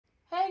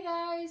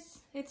guys,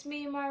 it's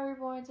me, Mya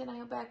Reborns, and I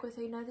am back with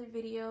another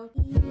video.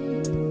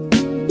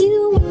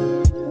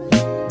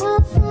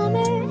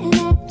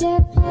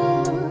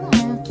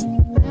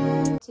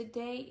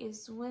 Today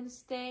is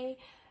Wednesday,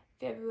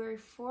 February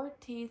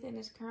 14th, and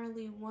it's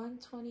currently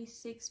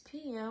 1:26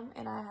 p.m.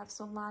 and I have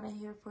Solana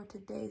here for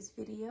today's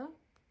video.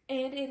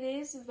 And it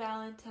is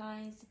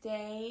Valentine's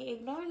Day.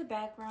 Ignore the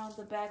background.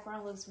 The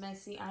background looks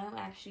messy. I am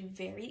actually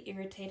very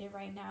irritated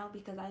right now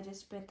because I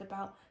just spent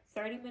about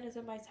 30 minutes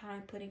of my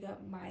time putting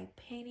up my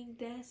painting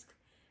desk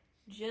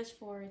just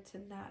for it to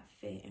not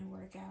fit and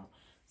work out.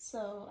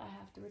 So I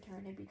have to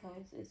return it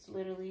because it's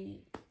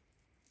literally,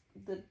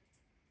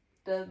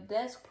 the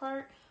desk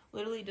part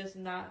literally does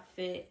not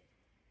fit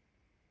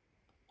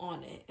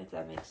on it, if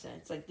that makes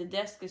sense. Like, the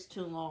desk is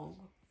too long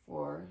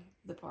for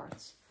the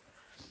parts.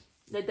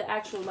 Like, the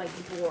actual, like,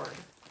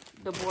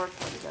 the board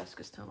for the desk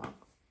is too long.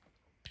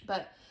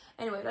 But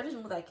anyways, I just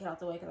moved that kid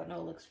out the way because I know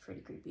it looks pretty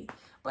creepy.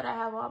 But I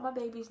have all my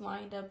babies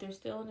lined up. They're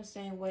still in the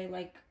same way.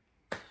 Like,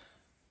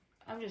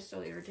 I'm just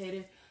so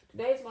irritated.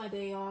 Today's my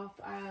day off.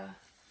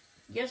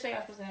 Yesterday I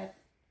was supposed to have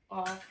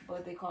off,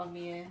 but they called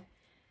me in.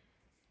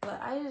 But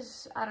I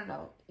don't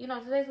know. You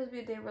know, today's supposed to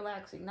be a day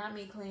relaxing. Not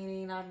me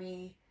cleaning, not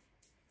me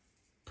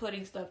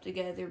putting stuff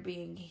together,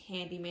 being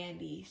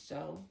handy-mandy.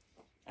 So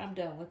I'm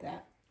done with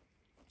that.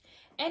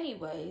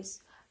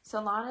 Anyways,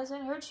 Solana's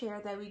in her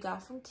chair that we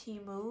got from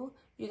Temu.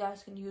 You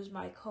guys can use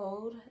my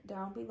code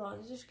down below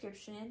in the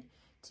description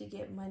to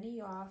get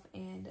money off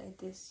and a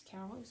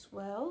discount as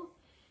well.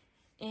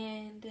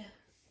 And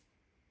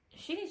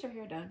she needs her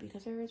hair done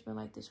because her hair's been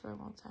like this for a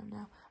long time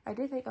now. I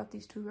did take out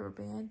these 2 rubber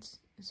bands,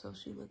 and so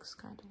she looks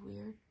kind of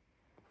weird.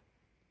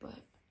 But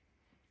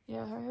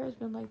yeah, her hair's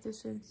been like this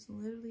since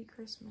literally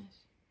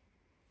Christmas.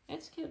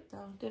 It's cute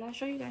though. Did I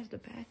show you guys the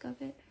back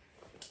of it?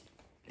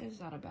 This is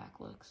how the back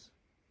looks.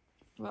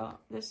 Well,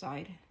 this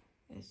side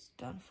is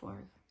done for,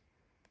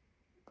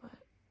 but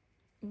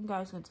you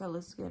guys can tell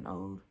it's getting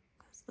old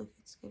because look,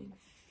 it's getting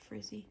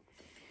frizzy.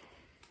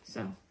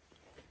 So,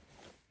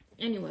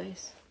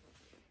 anyways,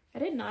 I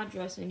did not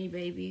dress any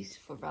babies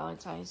for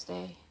Valentine's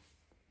Day.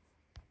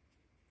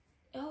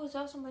 Oh, it's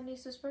also my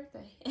niece's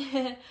birthday.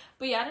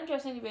 But yeah, I didn't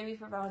dress any babies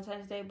for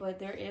Valentine's Day, but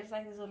there is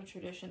like this little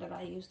tradition that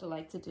I used to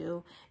like to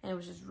do, and it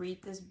was just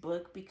read this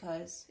book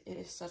because it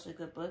is such a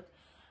good book.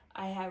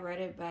 I had read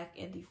it back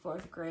in the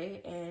 4th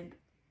grade, and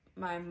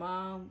me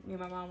and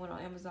my mom went on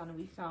Amazon and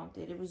we found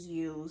it. It was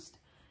used,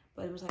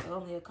 but it was like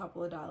only a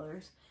couple of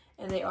dollars.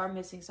 And they are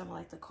missing some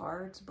like the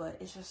cards, but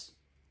it's just,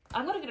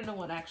 I'm gonna get a new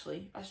one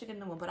actually. I should get a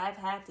new one, but I've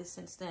had this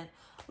since then,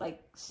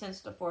 like since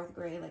the 4th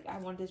grade. Like, I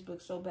wanted this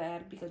book so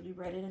bad because we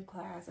read it in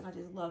class and I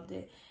just loved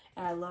it.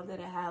 And I loved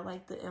that it had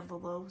like the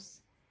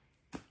envelopes.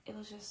 It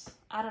was just,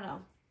 I don't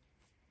know,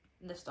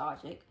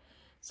 nostalgic.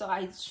 So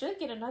I should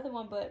get another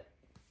one, but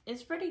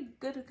it's pretty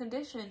good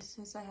condition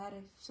since I had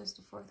it since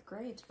the 4th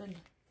grade. It's been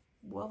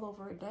well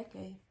over a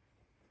decade.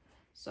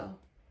 So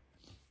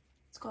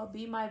it's called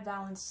Be My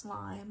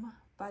Valenslime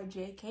by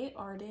J.K.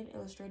 Arden,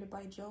 illustrated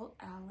by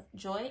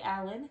Joy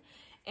Allen.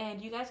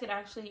 And you guys can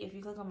actually, if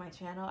you click on my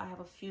channel, I have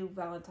a few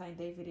Valentine's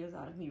Day videos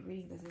out of me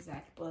reading this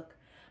exact book.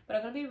 But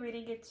I'm going to be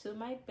reading it to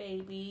my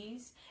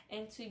babies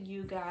and to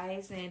you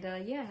guys. And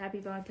yeah, happy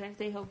Valentine's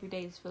Day. Hope your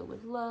day is filled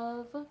with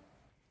love.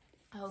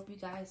 I hope you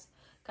guys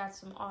got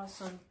some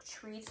awesome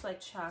treats like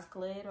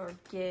chocolate or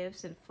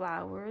gifts and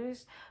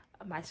flowers.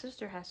 My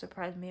sister has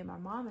surprised me and my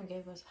mom and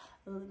gave us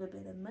a little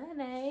bit of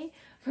money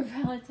for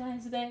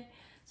Valentine's Day.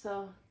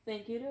 So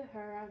thank you to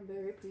her. I'm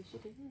very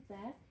appreciative of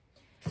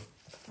that.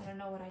 I don't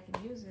know what I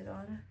can use it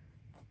on.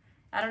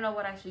 I don't know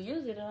what I should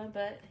use it on,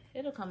 but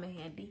it'll come in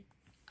handy.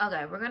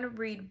 Okay, we're going to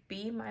read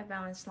Be My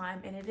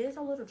Valenslime, and it is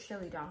a little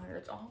chilly down here.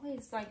 It's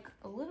always like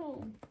a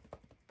little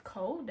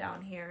cold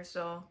down here,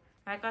 so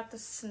I got the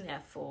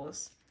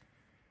sniffles.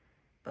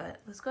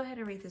 But let's go ahead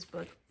and read this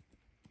book.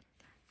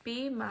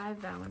 Be My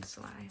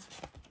Valenslime.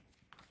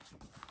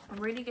 I'm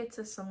reading it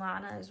to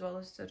Solana as well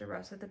as to the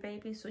rest of the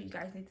babies, so you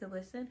guys need to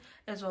listen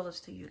as well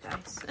as to you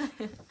guys.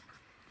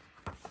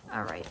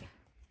 All right.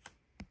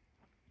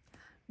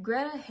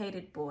 Greta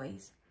hated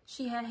boys.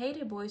 She had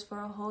hated boys for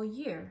a whole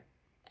year.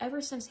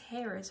 Ever since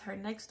Harris, her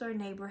next-door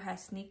neighbor, had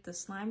sneaked a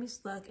slimy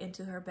slug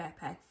into her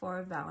backpack for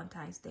a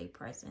Valentine's Day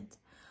present.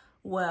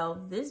 Well,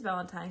 this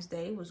Valentine's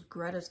Day was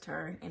Greta's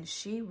turn, and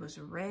she was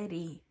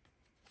ready.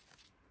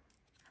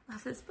 I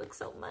love this book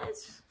so much.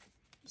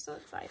 I'm so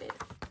excited.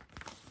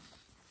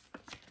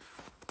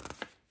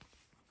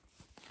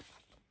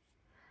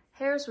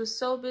 Harris was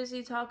so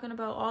busy talking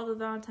about all the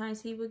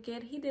Valentines he would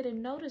get, he didn't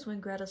notice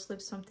when Greta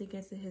slipped something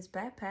into his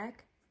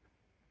backpack.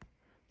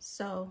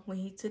 So, when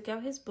he took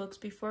out his books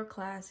before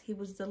class, he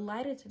was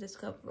delighted to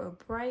discover a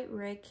bright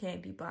red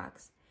candy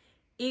box.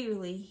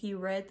 Eagerly, he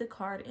read the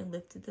card and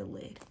lifted the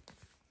lid.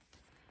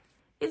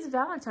 It's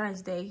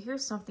Valentine's Day.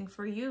 Here's something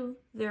for you.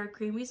 There are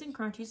creamies and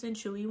crunchies and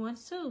chewy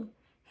ones too.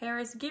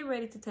 Harris, get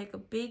ready to take a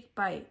big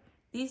bite.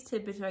 These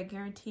tidbits are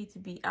guaranteed to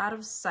be out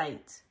of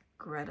sight.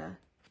 Greta.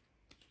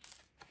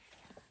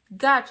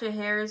 Gotcha,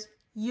 Harris.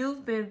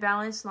 You've been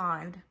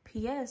Valenslimed.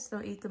 P.S.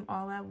 Don't eat them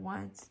all at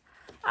once.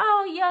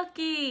 Oh,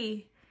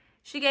 yucky.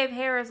 She gave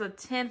Harris a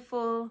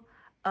tinful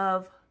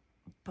of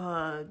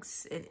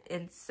bugs and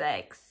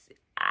insects.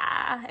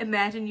 Ah,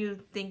 imagine you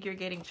think you're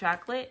getting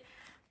chocolate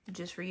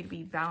just for you to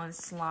be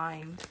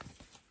Valenslime.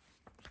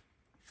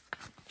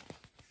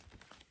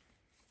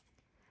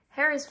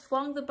 Harris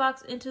flung the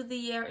box into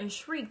the air and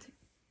shrieked.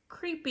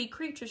 Creepy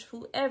creatures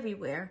flew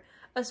everywhere.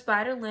 A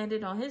spider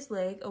landed on his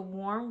leg, a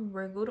worm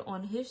wriggled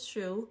on his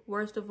shoe.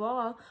 Worst of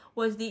all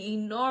was the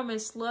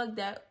enormous slug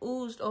that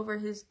oozed over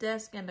his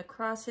desk and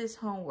across his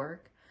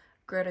homework.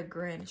 Greta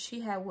grinned. She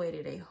had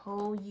waited a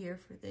whole year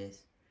for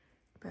this.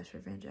 Best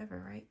revenge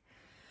ever, right?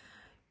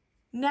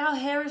 Now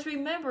Harris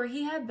remembered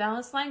he had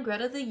Valentine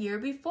Greta the year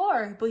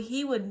before, but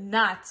he would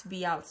not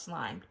be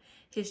outslimed.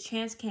 His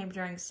chance came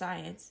during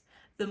science.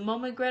 The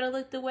moment Greta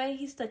looked away,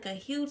 he stuck a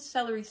huge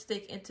celery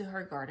stick into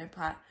her garden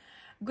pot.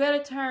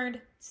 Greta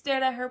turned,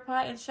 stared at her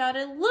pot, and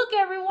shouted, "Look,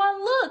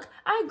 everyone, look!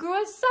 I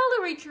grew a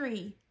celery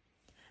tree!"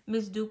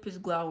 Miss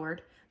Dupas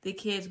glowered. The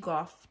kids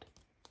scoffed.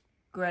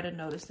 Greta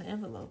noticed the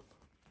envelope.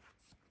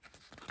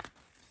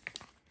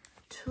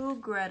 To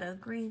Greta,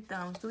 green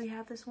thumbs. Do we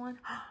have this one?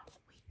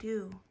 We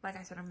do. Like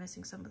I said, I'm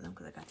missing some of them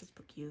because I got this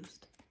book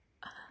used.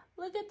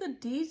 Look at the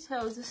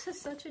details. This is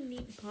such a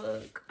neat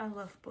book. I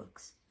love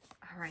books.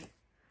 All right.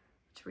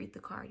 Let's read the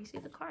card. You see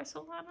the card,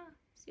 Solana?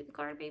 See the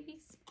card,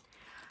 babies?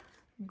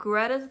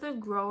 Greta's the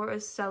grower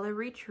of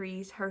celery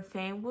trees. Her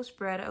fame will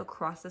spread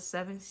across the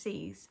 7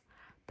 seas.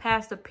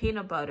 Past the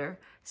peanut butter,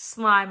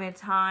 slime and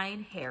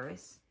thyme,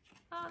 Harris.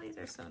 Oh, these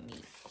are so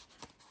neat.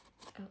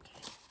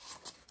 Okay.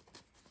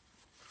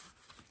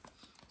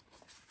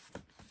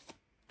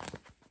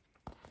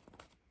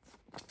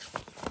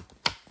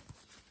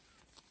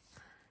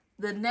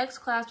 The next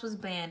class was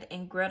band,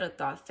 and Greta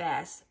thought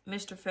fast.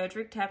 Mr.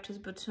 Frederick tapped his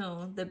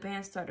batoon. The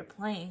band started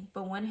playing,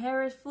 but when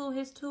Harris flew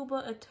his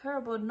tuba, a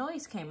terrible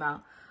noise came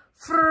out.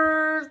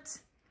 Frirt!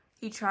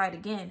 He tried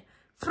again.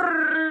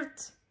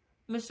 Frirt!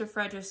 Mr.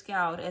 Frederick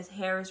scowled as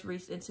Harris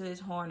reached into his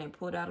horn and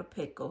pulled out a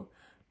pickle.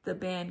 The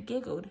band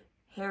giggled.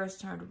 Harris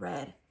turned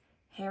red.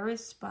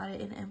 Harris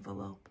spotted an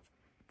envelope.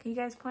 Can you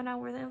guys point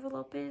out where the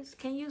envelope is?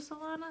 Can you,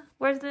 Solana?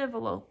 Where's the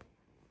envelope?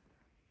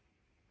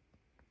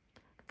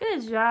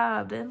 Good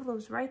job. The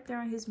envelope's right there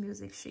on his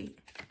music sheet.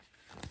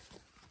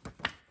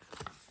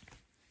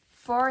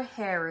 For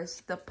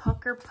Harris, the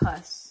pucker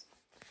puss.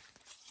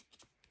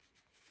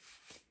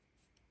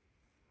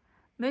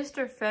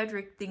 Mr.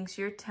 Frederick thinks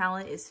your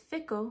talent is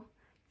fickle.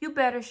 You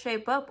better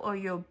shape up or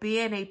you'll be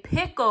in a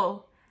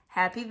pickle.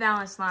 Happy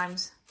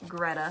Valentine's,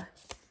 Greta.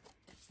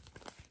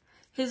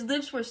 His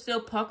lips were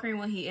still puckering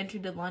when he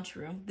entered the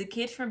lunchroom. The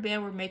kids from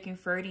band were making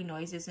flirty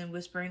noises and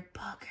whispering,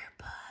 "Pucker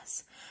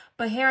puss."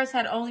 But Harris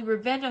had only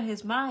revenge on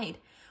his mind.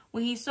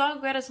 When he saw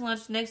Greta's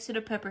lunch next to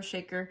the pepper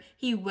shaker,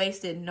 he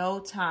wasted no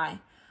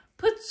time.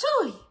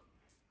 Patooey!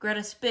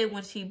 Greta spit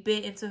when she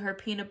bit into her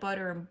peanut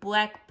butter and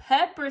black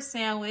pepper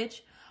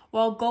sandwich.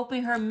 While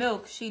gulping her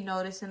milk, she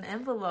noticed an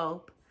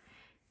envelope.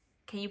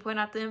 Can you point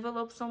out the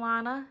envelope,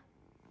 Solana?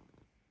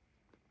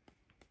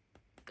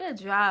 Good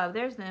job.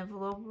 There's the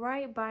envelope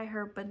right by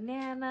her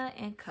banana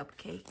and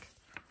cupcake.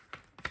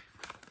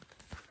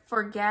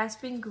 For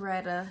gasping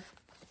Greta.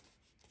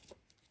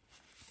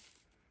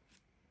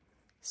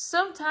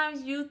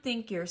 Sometimes you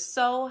think you're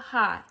so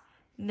hot.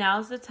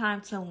 Now's the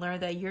time to learn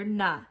that you're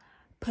not.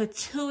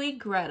 Patooey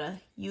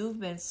Greta, you've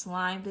been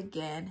slimed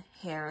again,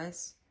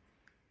 Harris.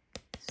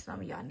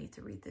 Some of y'all need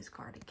to read this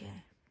card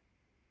again.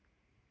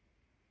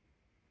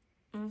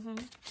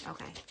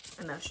 Okay,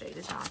 enough shade.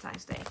 It's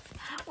Valentine's Day.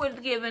 We're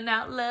giving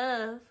out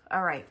love.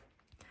 All right.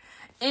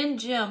 In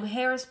gym,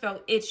 Harris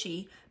felt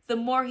itchy. The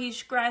more he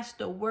scratched,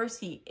 the worse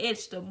he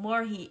itched. The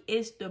more he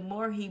itched, the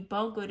more he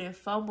bungled and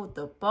fumbled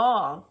the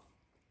ball.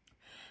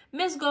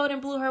 Miss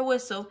Golden blew her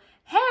whistle.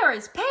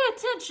 Harris, pay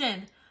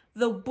attention!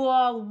 The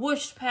ball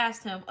whooshed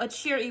past him. A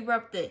cheer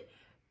erupted.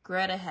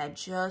 Greta had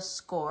just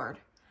scored.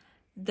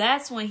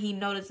 That's when he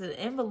noticed an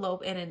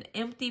envelope and an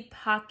empty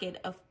pocket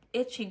of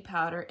itching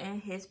powder in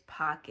his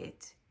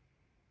pocket.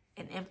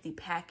 An empty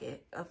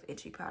packet of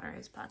itching powder in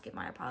his pocket.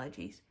 My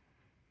apologies.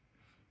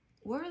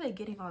 Where are they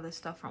getting all this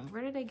stuff from?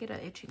 Where did they get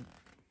an itching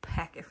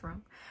packet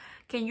from?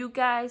 Can you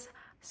guys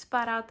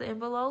spot out the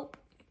envelope?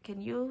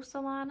 Can you,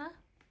 Solana?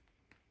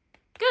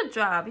 Good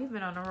job. You've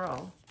been on a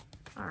roll.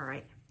 All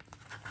right.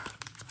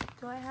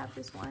 Do I have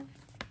this one?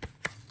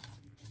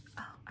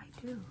 Oh, I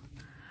do.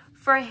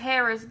 For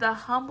Harris, the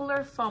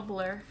humbler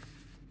fumbler.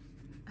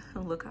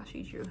 Look how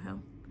she drew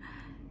him.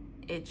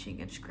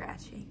 Itching and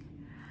scratching.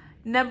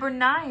 Number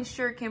 9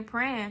 sure can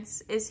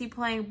prance. Is he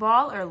playing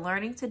ball or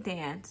learning to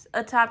dance?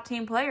 A top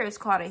team player is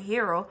called a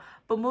hero,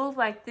 but move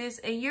like this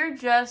and you're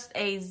just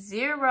a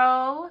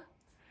 0.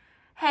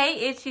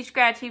 Hey, itchy,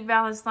 scratchy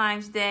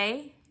Valentine's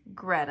Day.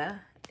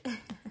 Greta.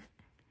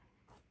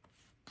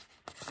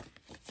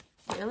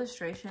 The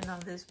illustration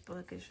of this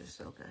book is just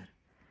so good.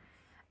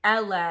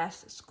 At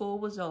last, school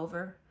was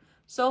over.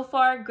 So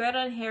far, Greta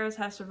and Harris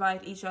had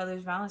survived each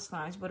other's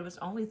Valentines, but it was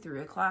only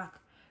 3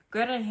 o'clock.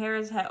 Greta and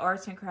Harris had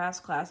arts and crafts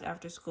class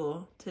after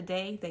school.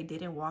 Today, they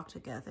didn't walk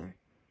together.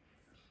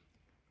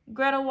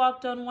 Greta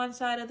walked on one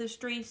side of the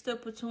street, still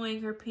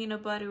pursuing her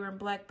peanut butter and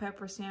black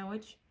pepper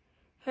sandwich.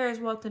 Harris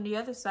walked on the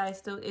other side,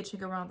 still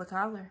itching around the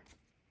collar.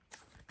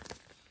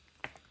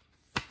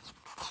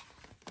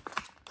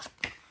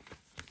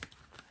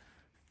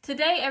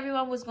 Today,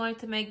 everyone was going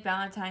to make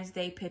Valentine's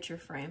Day picture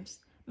frames.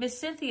 Miss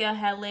Cynthia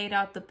had laid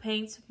out the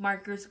paints,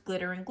 markers,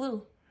 glitter, and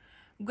glue.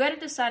 Greta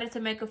decided to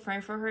make a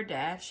frame for her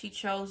dad. She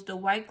chose the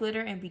white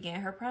glitter and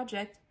began her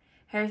project.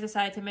 Harris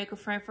decided to make a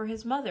frame for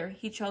his mother.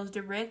 He chose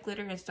the red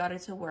glitter and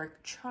started to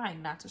work,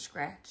 trying not to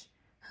scratch.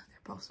 They're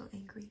both so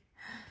angry.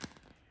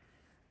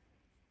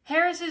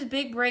 Harris's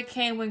big break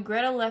came when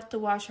Greta left to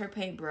wash her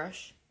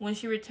paintbrush. When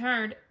she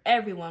returned,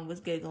 everyone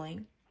was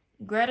giggling.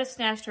 Greta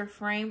snatched her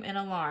frame in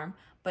alarm,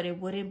 but it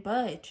wouldn't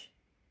budge.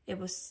 It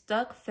was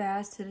stuck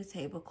fast to the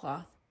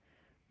tablecloth.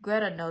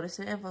 Greta noticed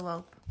an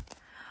envelope.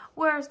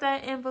 Where's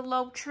that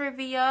envelope,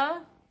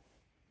 Trivia?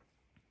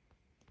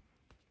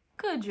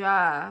 Good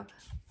job.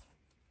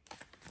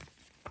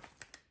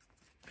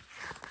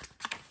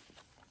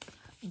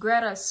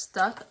 Greta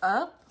stuck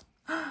up?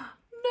 No!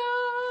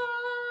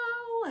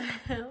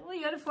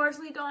 We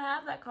unfortunately don't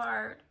have that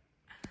card.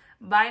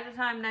 By the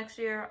time next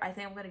year, I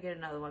think I'm going to get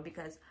another one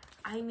because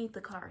I need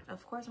the card.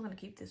 Of course, I'm going to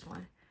keep this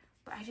one.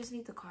 But I just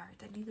need the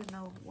cards. I need to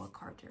know what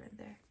cards are in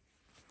there.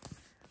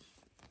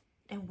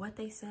 And what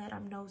they said,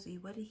 I'm nosy.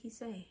 What did he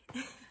say?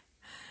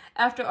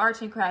 After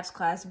arts and crafts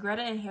class,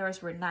 Greta and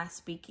Harris were not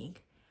speaking.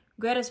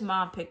 Greta's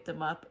mom picked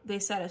them up. They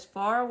sat as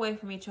far away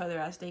from each other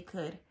as they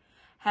could.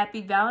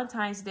 Happy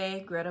Valentine's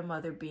Day, Greta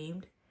mother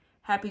beamed.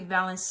 Happy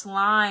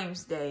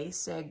Valenslimes Day,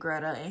 said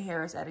Greta and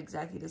Harris at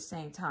exactly the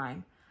same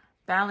time.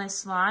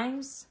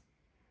 Valenslimes?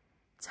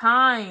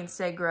 Tines,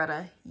 said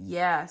Greta.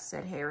 Yeah,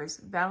 said Harris.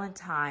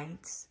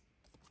 Valentines.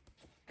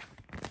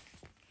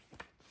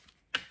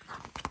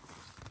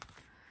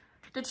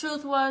 The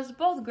truth was,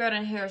 both Greta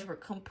and Harris were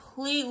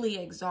completely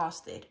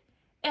exhausted.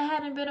 It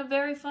hadn't been a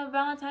very fun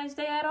Valentine's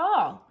Day at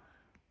all.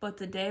 But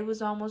the day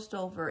was almost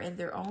over, and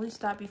their only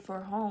stop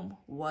before home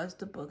was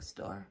the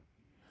bookstore.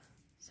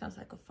 Sounds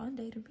like a fun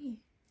day to me.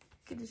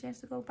 Get the chance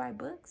to go buy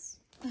books.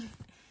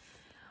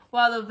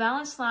 While the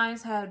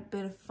Valentines had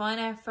been fun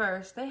at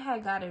first, they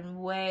had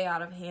gotten way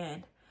out of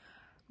hand.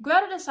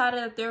 Greta decided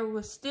that there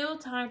was still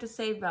time to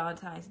save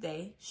Valentine's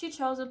Day. She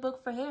chose a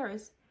book for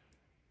Harris.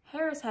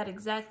 Harris had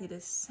exactly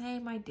the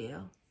same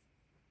idea.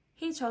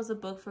 He chose a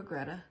book for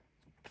Greta.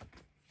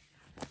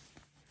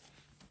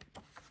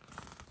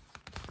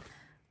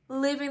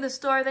 Leaving the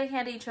store, they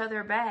handed each other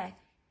a bag.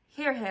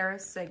 Here,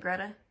 Harris, said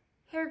Greta.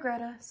 Here,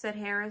 Greta, said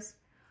Harris.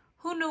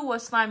 Who knew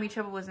what slimy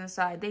trouble was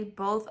inside? They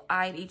both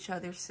eyed each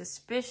other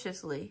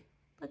suspiciously.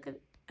 Look at...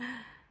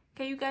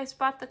 Can you guys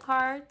spot the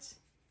cards?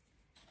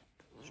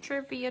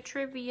 Trivia,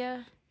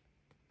 trivia.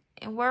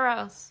 And where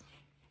else?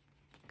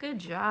 Good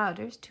job.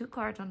 There's 2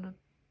 cards on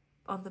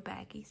the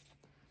baggies.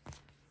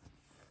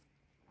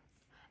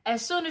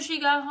 As soon as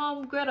she got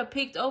home, Greta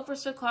peeked over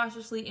so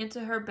cautiously into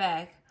her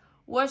bag.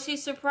 Was she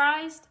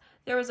surprised?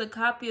 There was a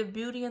copy of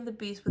Beauty and the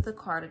Beast with a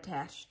card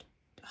attached.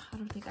 I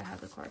don't think I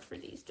have the card for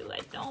these, do I?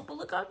 Don't, but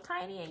look how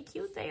tiny and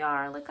cute they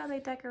are. Look how they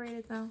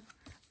decorated them.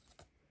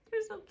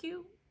 They're so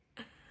cute.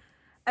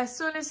 As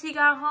soon as he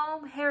got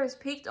home, Harris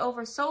peeked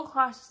over so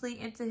cautiously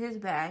into his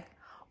bag.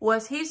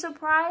 Was he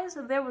surprised?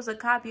 There was a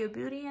copy of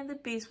Beauty and the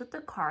Beast with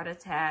the card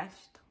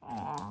attached.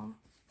 Aww.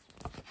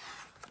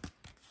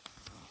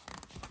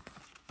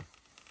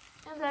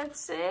 And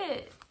that's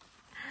it.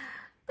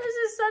 This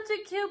is such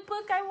a cute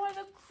book. I want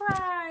to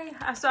cry.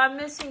 So I'm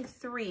missing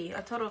 3,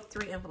 a total of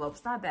 3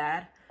 envelopes. Not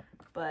bad,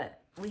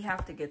 but we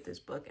have to get this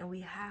book, and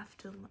we have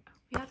to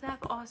have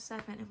all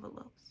 7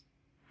 envelopes.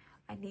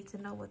 I need to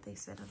know what they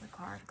said on the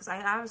card because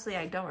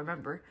I don't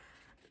remember.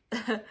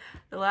 The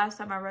last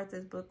time I read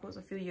this book was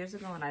a few years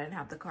ago, and I didn't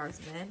have the cards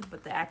then.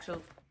 But the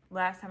actual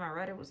last time I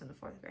read it was in the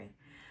 4th grade.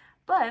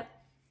 But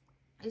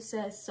it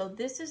says, so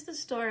this is the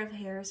story of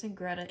Harris and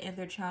Greta and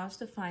their challenge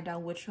to find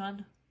out which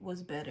one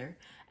was better.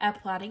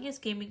 At plotting and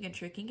scheming and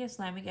tricking and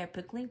slamming, at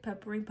pickling,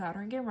 peppering,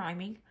 powdering, and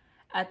rhyming.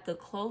 At the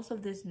close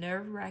of this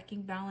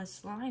nerve-wracking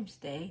Valentine's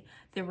Day,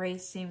 the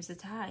race seems to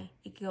tie.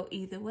 It could go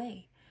either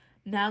way.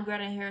 Now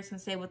Greta and Harris can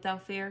say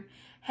without fear,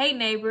 hey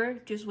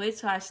neighbor, just wait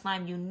till I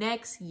slime you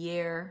next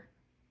year.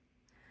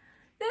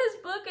 This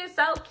book is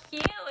so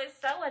cute. It's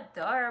so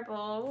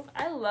adorable.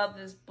 I love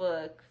this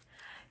book.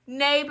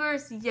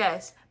 Neighbors,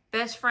 yes.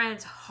 Best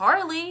friends,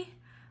 Harley.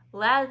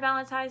 Last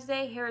Valentine's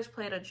Day, Harris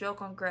played a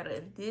joke on Greta.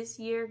 And this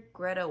year,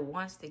 Greta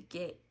wants to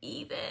get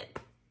even.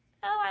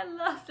 Oh, I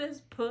love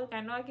this book.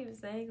 I know I keep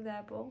saying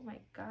that, but oh my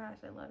gosh,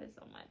 I love it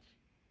so much.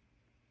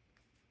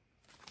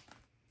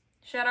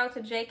 Shout out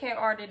to J.K.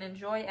 Arden and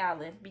Joy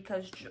Allen,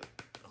 because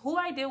who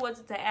I did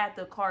was to add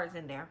the cards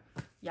in there.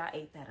 Y'all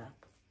ate that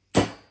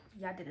up.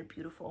 Y'all did a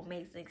beautiful,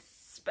 amazing,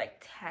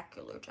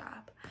 spectacular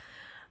job.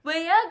 But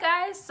yeah,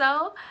 guys,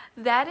 so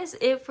that is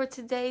it for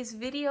today's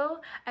video.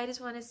 I just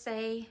want to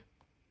say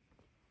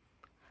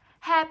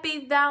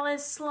happy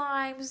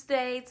Valentine's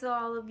Day to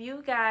all of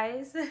you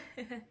guys.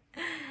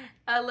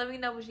 Let me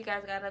know what you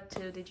guys got up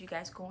to. Did you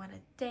guys go on a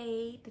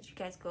date? Did you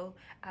guys go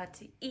out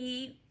to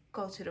eat?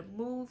 go to the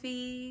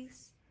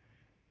movies?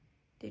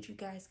 Did you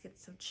guys get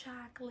some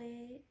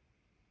chocolate?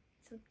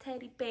 Some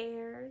teddy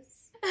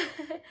bears?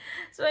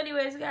 So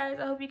anyways, guys,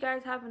 I hope you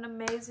guys have an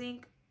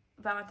amazing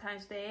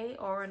Valentine's Day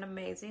or an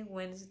amazing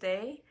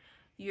Wednesday.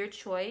 Your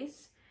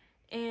choice.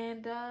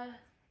 And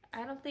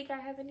I don't think I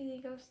have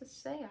anything else to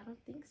say. I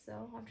don't think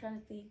so. I'm trying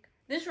to think.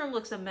 This room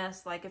looks a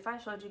mess. Like, if I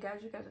showed you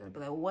guys are gonna be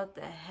like, what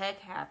the heck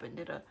happened?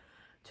 Did a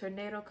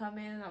tornado come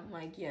in? I'm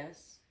like,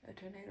 yes, a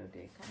tornado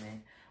did come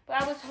in.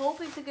 But I was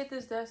hoping to get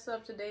this desk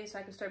up today so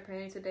I can start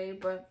painting today.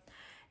 But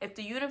if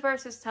the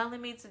universe is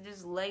telling me to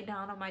just lay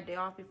down on my day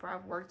off before I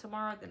have work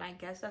tomorrow, then I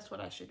guess that's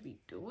what I should be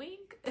doing.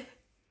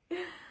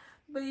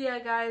 But yeah,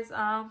 guys,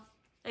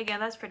 again,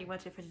 that's pretty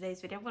much it for today's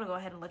video. I'm going to go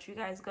ahead and let you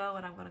guys go,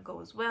 and I'm going to go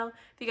as well.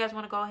 If you guys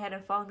want to go ahead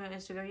and follow me on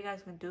Instagram, you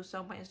guys can do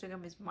so. My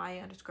Instagram is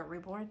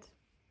Mya_Reborns.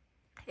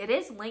 It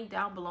is linked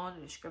down below in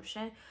the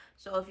description.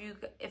 So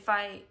if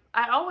I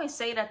always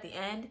say it at the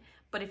end,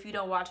 but if you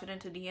don't watch it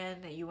until the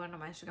end and you went on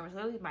my Instagram, it's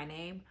literally my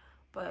name.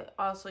 But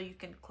also you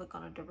can click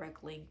on a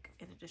direct link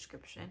in the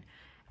description.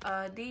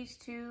 These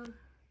two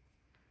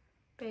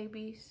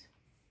babies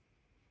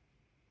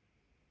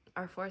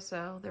are for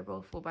sale. They're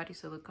both full body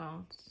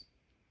silicones.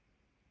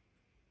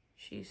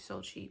 She's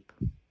so cheap.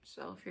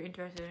 So if you're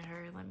interested in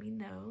her, let me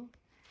know.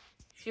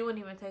 She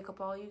wouldn't even take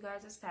up all you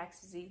guys'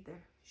 taxes either.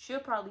 She'll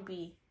probably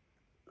be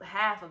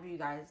half of you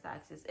guys'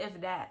 taxes, if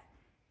that.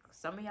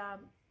 Some of y'all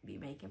be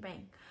making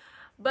bank.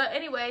 But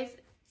anyways,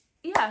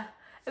 yeah.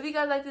 If you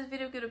guys like this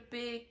video, give it a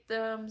big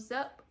thumbs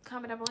up.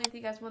 Comment down below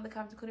anything you guys want in the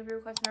comments, including your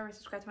requests. Remember,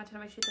 subscribe to my channel.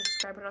 Make sure to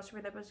subscribe and also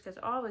ring that bell so you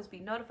guys always be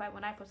notified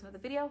when I post another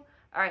video.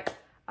 Alright,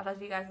 I'll talk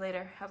to you guys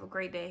later. Have a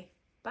great day.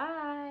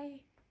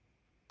 Bye.